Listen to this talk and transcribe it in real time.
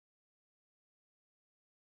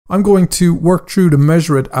I'm going to work through the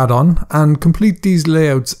MeasureIt add-on and complete these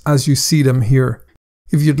layouts as you see them here.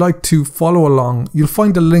 If you'd like to follow along, you'll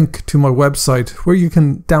find a link to my website where you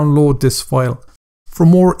can download this file. For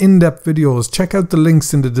more in-depth videos, check out the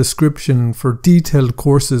links in the description for detailed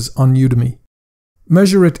courses on Udemy.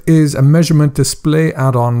 MeasureIt is a measurement display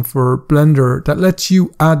add-on for Blender that lets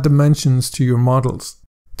you add dimensions to your models.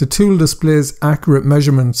 The tool displays accurate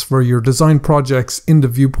measurements for your design projects in the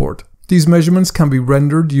viewport. These measurements can be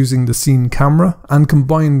rendered using the scene camera and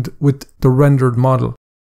combined with the rendered model.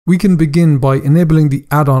 We can begin by enabling the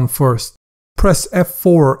add-on first. Press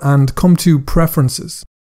F4 and come to Preferences.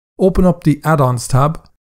 Open up the Add-ons tab.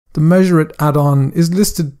 The MeasureIt add-on is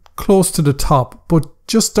listed close to the top, but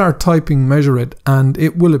just start typing MeasureIt and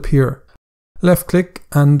it will appear. Left click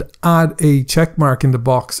and add a check mark in the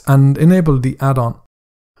box and enable the add-on.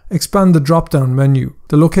 Expand the drop-down menu.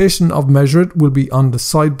 The location of MeasureIt will be on the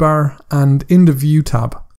sidebar and in the View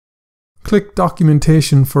tab. Click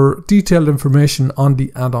Documentation for detailed information on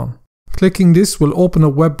the add-on. Clicking this will open a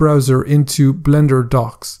web browser into Blender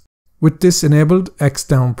Docs. With this enabled, X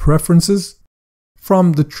down Preferences.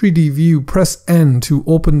 From the 3D view, press N to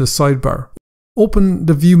open the sidebar. Open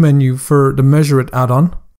the View menu for the MeasureIt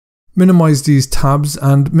add-on. Minimize these tabs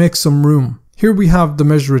and make some room. Here we have the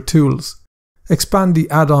MeasureIt tools. Expand the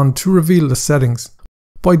add-on to reveal the settings.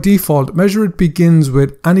 By default, MeasureIt begins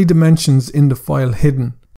with any dimensions in the file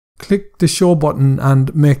hidden. Click the Show button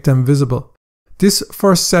and make them visible. This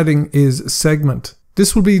first setting is Segment.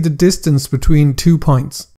 This will be the distance between 2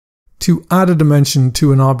 points. To add a dimension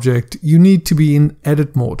to an object, you need to be in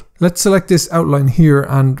Edit mode. Let's select this outline here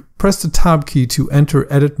and press the Tab key to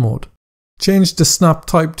enter Edit mode. Change the Snap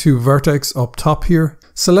Type to Vertex up top here.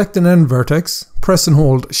 Select an end vertex, press and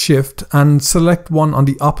hold Shift and select one on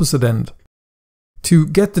the opposite end. To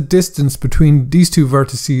get the distance between these two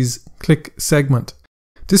vertices, click Segment.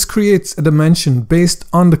 This creates a dimension based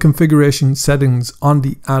on the configuration settings on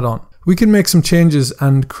the add-on. We can make some changes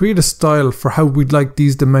and create a style for how we'd like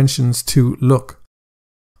these dimensions to look.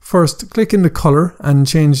 First, click in the color and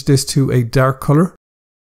change this to a dark color.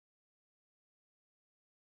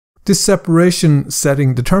 This separation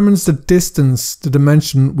setting determines the distance the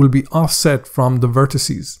dimension will be offset from the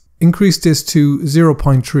vertices. Increase this to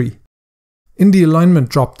 0.3. In the alignment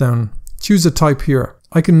drop-down, choose a type here.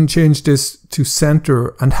 I can change this to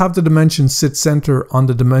center and have the dimension sit center on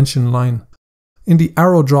the dimension line. In the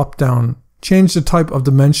arrow drop-down, change the type of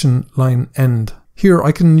dimension line end. Here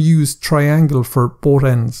I can use triangle for both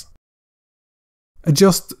ends.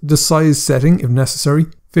 Adjust the size setting if necessary.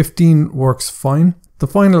 15 works fine. The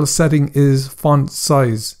final setting is font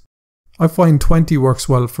size. I find 20 works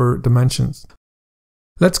well for dimensions.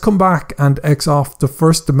 Let's come back and X off the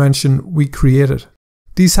first dimension we created.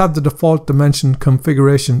 These have the default dimension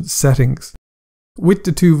configuration settings. With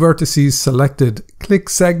the two vertices selected, click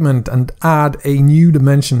Segment and add a new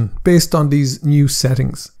dimension based on these new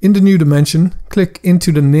settings. In the new dimension, click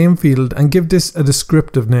into the name field and give this a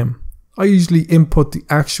descriptive name. I usually input the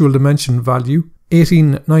actual dimension value.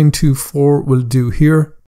 18924 will do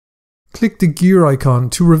here. Click the gear icon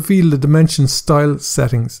to reveal the dimension style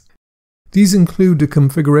settings. These include the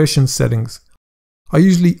configuration settings. I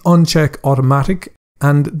usually uncheck automatic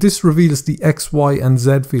and this reveals the X, Y and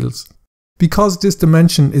Z fields. Because this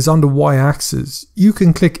dimension is on the Y axis, you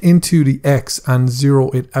can click into the X and zero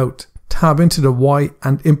it out. Tab into the Y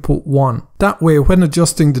and input 1. That way, when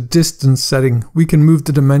adjusting the distance setting, we can move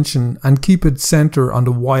the dimension and keep it center on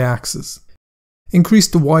the Y axis. Increase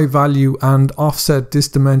the Y value and offset this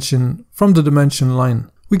dimension from the dimension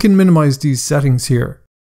line. We can minimize these settings here.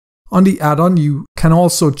 On the add-on, you can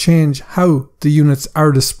also change how the units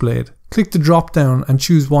are displayed. Click the drop down and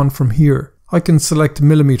choose one from here. I can select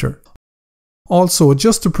millimeter. Also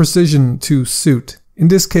adjust the precision to suit. In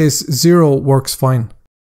this case, 0 works fine.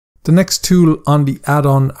 The next tool on the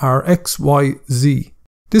add-on are X, Y, Z.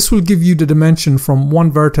 This will give you the dimension from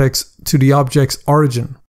one vertex to the object's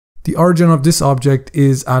origin. The origin of this object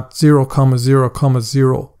is at 0, 0,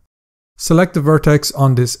 0. Select the vertex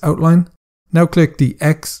on this outline. Now click the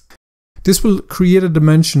X. This will create a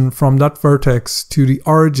dimension from that vertex to the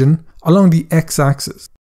origin along the X-axis.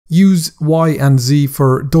 Use Y and Z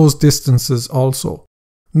for those distances also.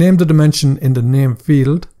 Name the dimension in the name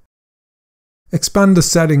field. Expand the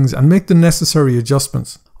settings and make the necessary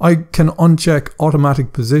adjustments. I can uncheck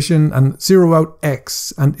automatic position and zero out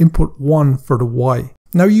X and input 1 for the Y.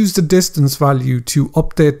 Now use the distance value to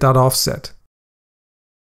update that offset.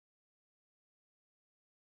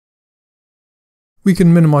 We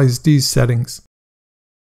can minimize these settings.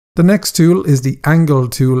 The next tool is the Angle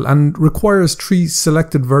tool and requires 3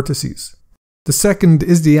 selected vertices. The second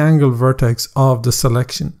is the angle vertex of the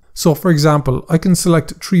selection. So for example, I can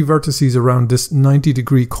select 3 vertices around this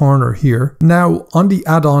 90-degree corner here. Now on the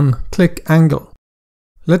add-on, click Angle.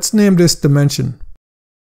 Let's name this dimension.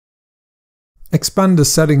 Expand the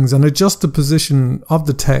settings and adjust the position of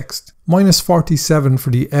the text. -47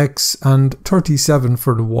 for the X and 37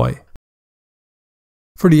 for the Y.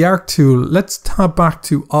 For the arc tool, let's tab back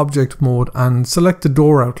to object mode and select the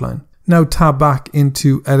door outline. Now tab back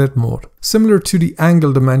into edit mode. Similar to the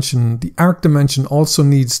angle dimension, the arc dimension also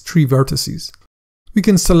needs 3 vertices. We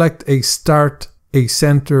can select a start, a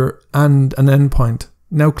center, and an endpoint.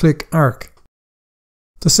 Now click arc.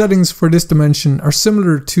 The settings for this dimension are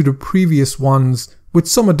similar to the previous ones, with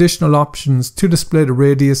some additional options to display the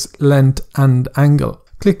radius, length, and angle.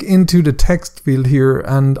 Click into the text field here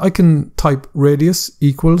and I can type radius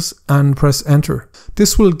equals and press enter.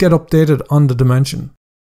 This will get updated on the dimension.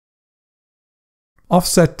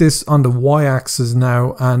 Offset this on the y-axis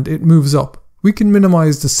now and it moves up. We can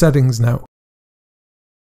minimize the settings now.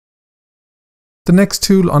 The next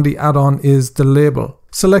tool on the add-on is the label.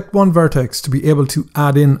 Select one vertex to be able to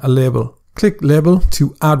add in a label. Click label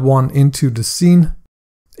to add one into the scene.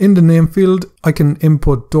 In the name field, I can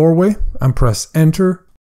input doorway and press enter.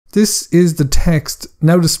 This is the text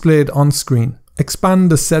now displayed on screen. Expand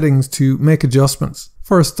the settings to make adjustments.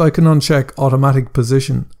 First, I can uncheck automatic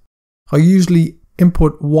position. I usually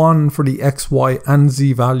input 1 for the X, Y, and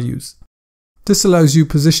Z values. This allows you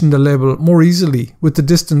to position the label more easily with the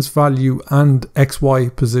distance value and XY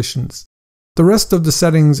positions. The rest of the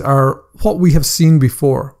settings are what we have seen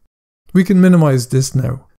before. We can minimize this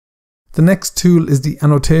now. The next tool is the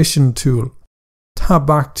annotation tool. Tab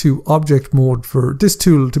back to object mode for this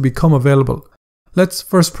tool to become available. Let's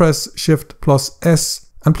first press Shift+S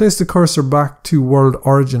and place the cursor back to world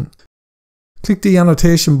origin. Click the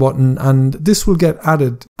annotation button and this will get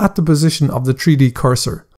added at the position of the 3D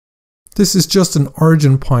cursor. This is just an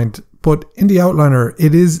origin point, but in the outliner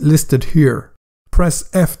it is listed here. Press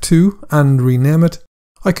F2 and rename it.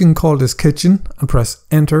 I can call this kitchen and press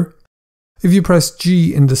enter. If you press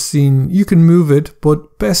G in the scene, you can move it,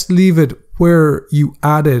 but best leave it where you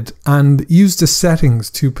added and use the settings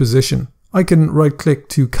to position. I can right click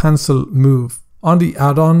to cancel move. On the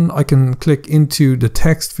add-on, I can click into the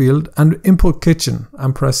text field and input kitchen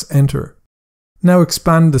and press enter. Now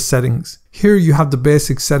expand the settings. Here you have the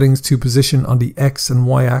basic settings to position on the X and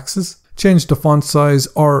Y axis. Change the font size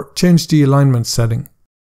or change the alignment setting.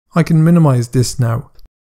 I can minimize this now.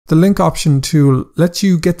 The link option tool lets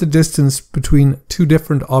you get the distance between 2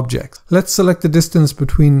 different objects. Let's select the distance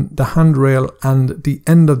between the handrail and the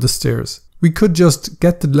end of the stairs. We could just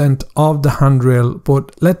get the length of the handrail,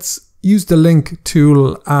 but let's use the link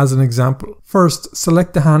tool as an example. First,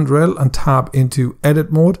 select the handrail and tab into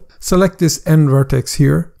edit mode. Select this end vertex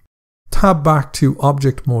here. Tab back to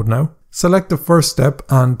object mode now. Select the first step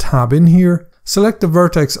and tab in here. Select the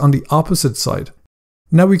vertex on the opposite side.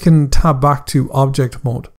 Now we can tab back to object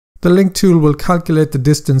mode. The link tool will calculate the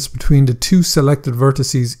distance between the 2 selected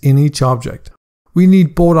vertices in each object. We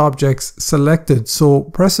need both objects selected, so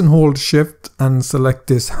press and hold Shift and select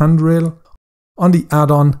this handrail. On the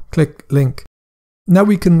add-on, click link. Now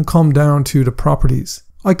we can come down to the properties.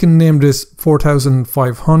 I can name this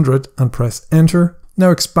 4500 and press enter.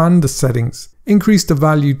 Now expand the settings. Increase the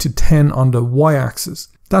value to 10 on the y-axis.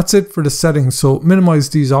 That's it for the settings, so minimize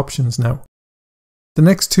these options now. The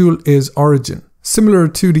next tool is origin. Similar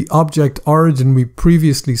to the object origin we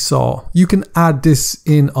previously saw, you can add this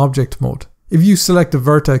in object mode. If you select a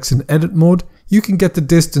vertex in edit mode, you can get the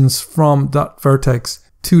distance from that vertex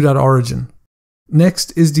to that origin.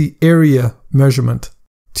 Next is the area measurement.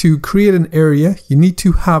 To create an area, you need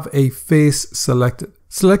to have a face selected.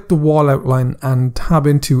 Select the wall outline and tab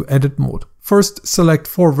into edit mode. First, select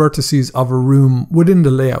 4 vertices of a room within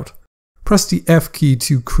the layout. Press the F key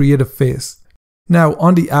to create a face. Now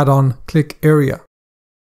on the add-on, click area.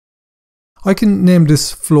 I can name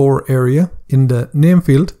this floor area in the name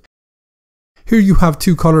field. Here you have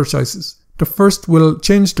 2 color choices. The first will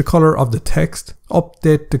change the color of the text,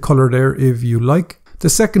 update the color there if you like. The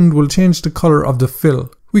second will change the color of the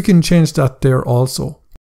fill. We can change that there also.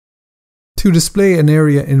 To display an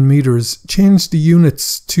area in meters, change the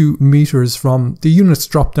units to meters from the units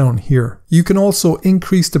drop down here. You can also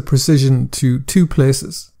increase the precision to 2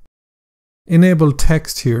 places. Enable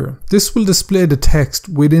text here. This will display the text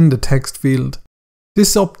within the text field.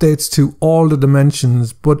 This updates to all the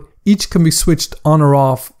dimensions, but each can be switched on or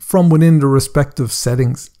off from within the respective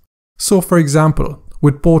settings. So for example,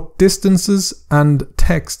 with both distances and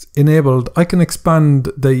text enabled, I can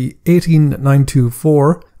expand the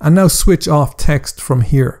 18924 and now switch off text from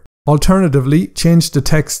here. Alternatively, change the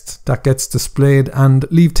text that gets displayed and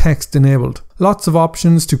leave text enabled. Lots of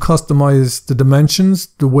options to customize the dimensions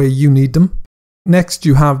the way you need them. Next,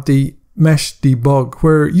 you have the Mesh Debug,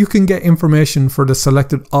 where you can get information for the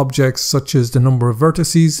selected objects such as the number of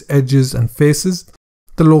vertices, edges and faces,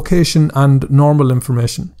 the location and normal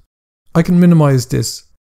information. I can minimize this.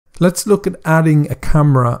 Let's look at adding a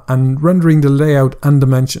camera and rendering the layout and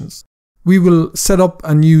dimensions. We will set up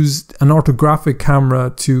and use an orthographic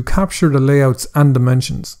camera to capture the layouts and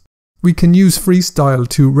dimensions. We can use Freestyle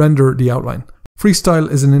to render the outline.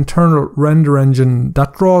 Freestyle is an internal render engine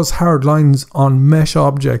that draws hard lines on mesh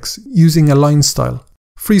objects using a line style.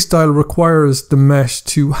 Freestyle requires the mesh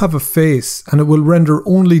to have a face, and it will render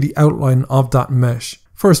only the outline of that mesh.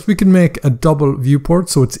 First, we can make a double viewport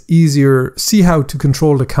so it's easier to see how to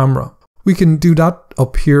control the camera. We can do that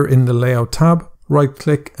up here in the Layout tab. Right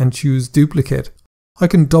click and choose Duplicate. I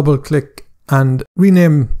can double click and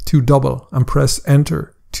rename to Double and press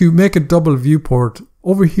Enter. To make a double viewport,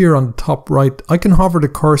 over here on the top right, I can hover the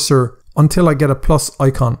cursor until I get a plus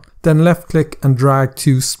icon, then left click and drag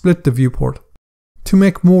to split the viewport. To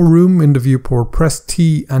make more room in the viewport, press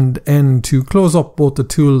T and N to close up both the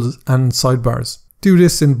tools and sidebars. Do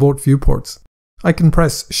this in both viewports. I can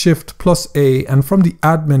press Shift plus A and from the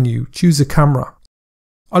Add menu, choose a camera.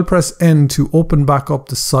 I'll press N to open back up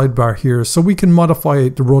the sidebar here so we can modify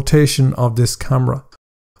the rotation of this camera.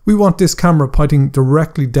 We want this camera pointing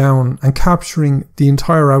directly down and capturing the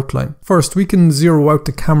entire outline. First, we can zero out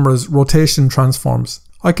the camera's rotation transforms.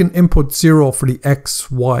 I can input 0 for the X,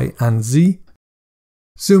 Y and Z.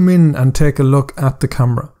 Zoom in and take a look at the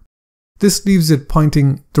camera. This leaves it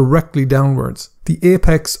pointing directly downwards. The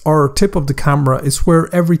apex or tip of the camera is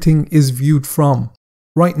where everything is viewed from.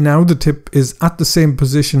 Right now the tip is at the same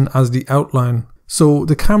position as the outline, so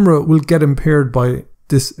the camera will get impaired by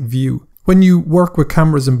this view. When you work with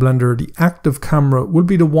cameras in Blender, the active camera will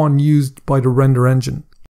be the one used by the render engine.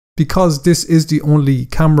 Because this is the only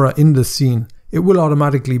camera in the scene, it will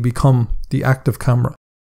automatically become the active camera.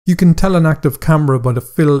 You can tell an active camera by the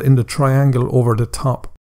fill in the triangle over the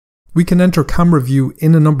top. We can enter camera view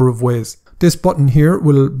in a number of ways. This button here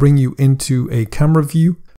will bring you into a camera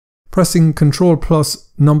view. Pressing Ctrl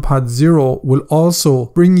plus numpad 0 will also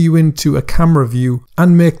bring you into a camera view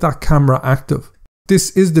and make that camera active.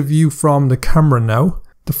 This is the view from the camera now.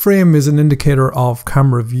 The frame is an indicator of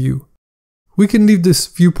camera view. We can leave this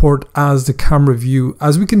viewport as the camera view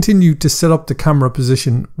as we continue to set up the camera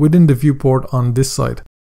position within the viewport on this side.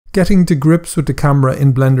 Getting to grips with the camera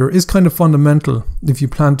in Blender is kind of fundamental if you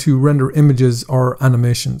plan to render images or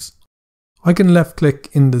animations. I can left click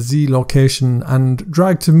in the Z location and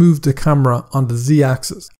drag to move the camera on the Z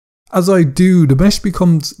axis. As I do, the mesh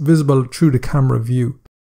becomes visible through the camera view.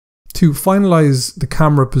 To finalize the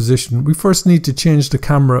camera position, we first need to change the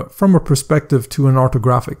camera from a perspective to an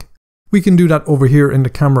orthographic. We can do that over here in the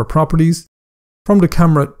camera properties. From the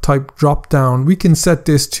camera type drop down, we can set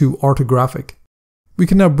this to orthographic. We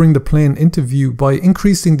can now bring the plane into view by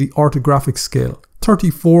increasing the orthographic scale.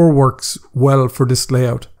 34 works well for this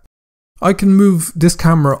layout. I can move this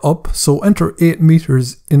camera up, so enter 8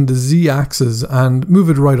 meters in the Z axis and move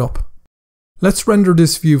it right up. Let's render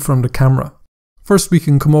this view from the camera. First we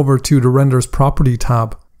can come over to the Renders Property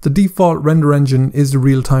tab. The default render engine is the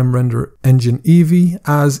real-time render engine Eevee,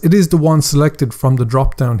 as it is the one selected from the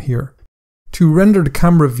drop down here. To render the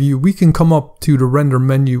camera view, we can come up to the render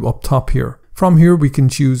menu up top here. From here we can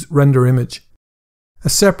choose Render Image. A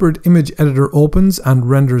separate image editor opens and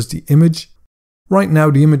renders the image. Right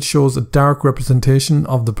now the image shows a dark representation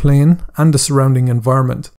of the plane and the surrounding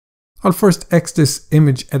environment. I'll first X this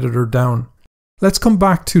image editor down. Let's come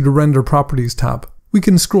back to the Render Properties tab. We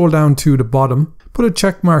can scroll down to the bottom, put a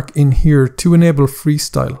check mark in here to enable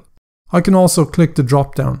Freestyle. I can also click the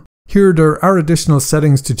drop down. Here there are additional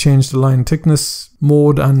settings to change the line thickness,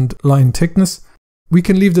 mode and line thickness. We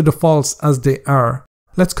can leave the defaults as they are.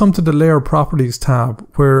 Let's come to the Layer Properties tab,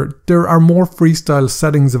 where there are more Freestyle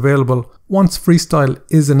settings available once Freestyle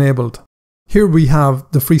is enabled. Here we have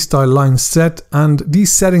the Freestyle line set, and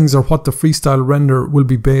these settings are what the Freestyle render will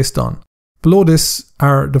be based on. Below this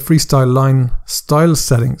are the Freestyle line style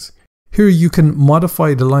settings. Here you can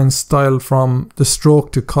modify the line style from the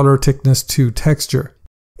stroke to color thickness to texture.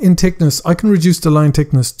 In thickness, I can reduce the line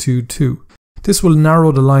thickness to 2. This will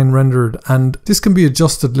narrow the line rendered, and this can be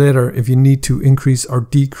adjusted later if you need to increase or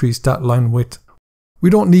decrease that line width. We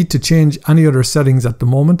don't need to change any other settings at the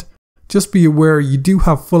moment. Just be aware you do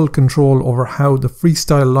have full control over how the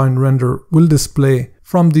Freestyle line render will display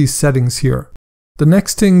from these settings here. The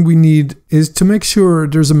next thing we need is to make sure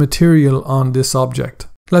there's a material on this object.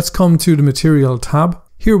 Let's come to the Material tab.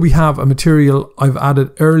 Here we have a material I've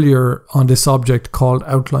added earlier on this object called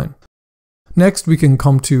outline. Next we can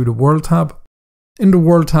come to the World tab. In the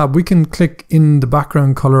World tab we can click in the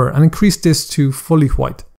background color and increase this to fully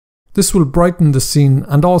white. This will brighten the scene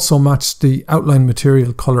and also match the outline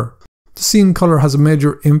material color. The scene color has a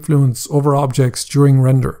major influence over objects during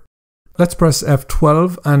render. Let's press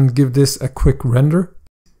F12 and give this a quick render.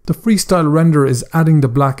 The freestyle render is adding the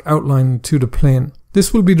black outline to the plane.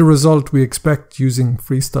 This will be the result we expect using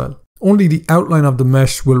freestyle. Only the outline of the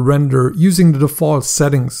mesh will render using the default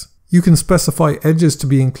settings. You can specify edges to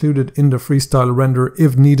be included in the freestyle render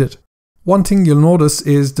if needed. One thing you'll notice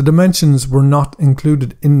is the dimensions were not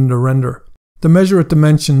included in the render. The MeasureIt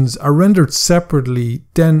dimensions are rendered separately,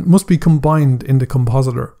 then must be combined in the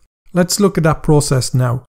compositor. Let's look at that process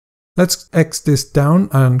now. Let's X this down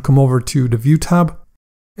and come over to the View tab.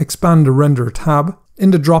 Expand the Render tab. In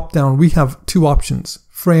the drop down we have two options,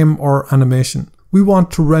 frame or animation. We want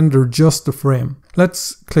to render just the frame.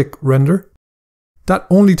 Let's click Render. That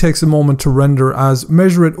only takes a moment to render as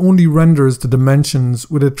MeasureIt only renders the dimensions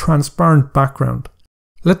with a transparent background.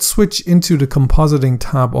 Let's switch into the Compositing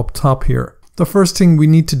tab up top here. The first thing we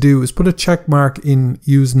need to do is put a check mark in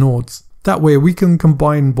Use Nodes. That way we can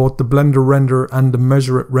combine both the Blender render and the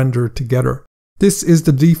MeasureIt render together. This is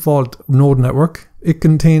the default node network. It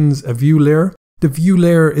contains a view layer. The view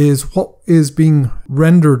layer is what is being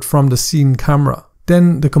rendered from the scene camera.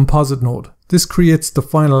 Then the composite node. This creates the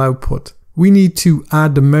final output. We need to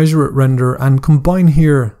add the MeasureIt render and combine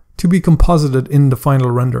here to be composited in the final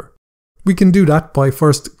render. We can do that by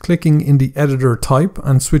first clicking in the editor type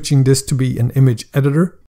and switching this to be an image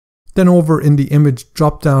editor. Then over in the image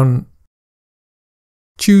drop down,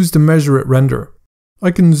 choose the MeasureIt render. I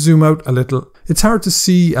can zoom out a little. It's hard to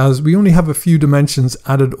see as we only have a few dimensions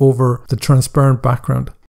added over the transparent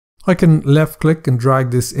background. I can left click and drag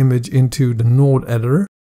this image into the node editor.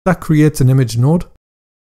 That creates an image node.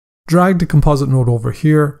 Drag the composite node over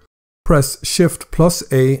here, press Shift plus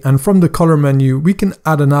A, and from the color menu we can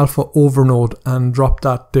add an alpha over node and drop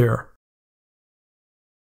that there.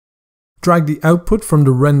 Drag the output from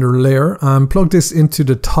the render layer and plug this into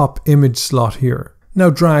the top image slot here. Now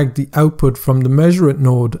drag the output from the MeasureIt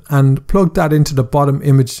node and plug that into the bottom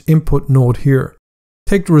image input node here.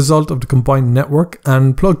 Take the result of the combined network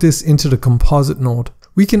and plug this into the composite node.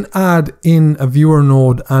 We can add in a viewer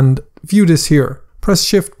node and view this here. Press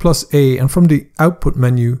Shift plus A and from the output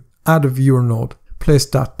menu, add a viewer node. Place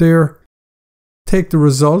that there. Take the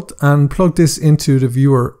result and plug this into the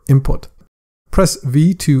viewer input. Press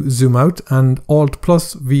V to zoom out and Alt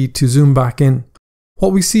plus V to zoom back in.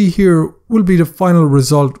 What we see here will be the final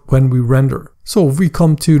result when we render. So if we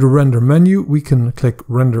come to the render menu, we can click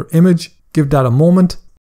Render Image, give that a moment.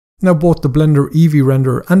 Now both the Blender Eevee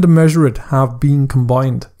render and the MeasureIt have been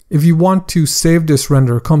combined. If you want to save this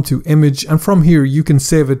render, come to Image and from here you can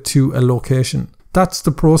save it to a location. That's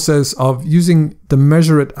the process of using the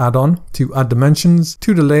MeasureIt add-on to add dimensions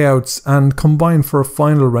to the layouts and combine for a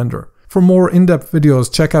final render. For more in-depth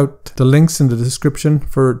videos, check out the links in the description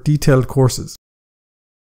for detailed courses.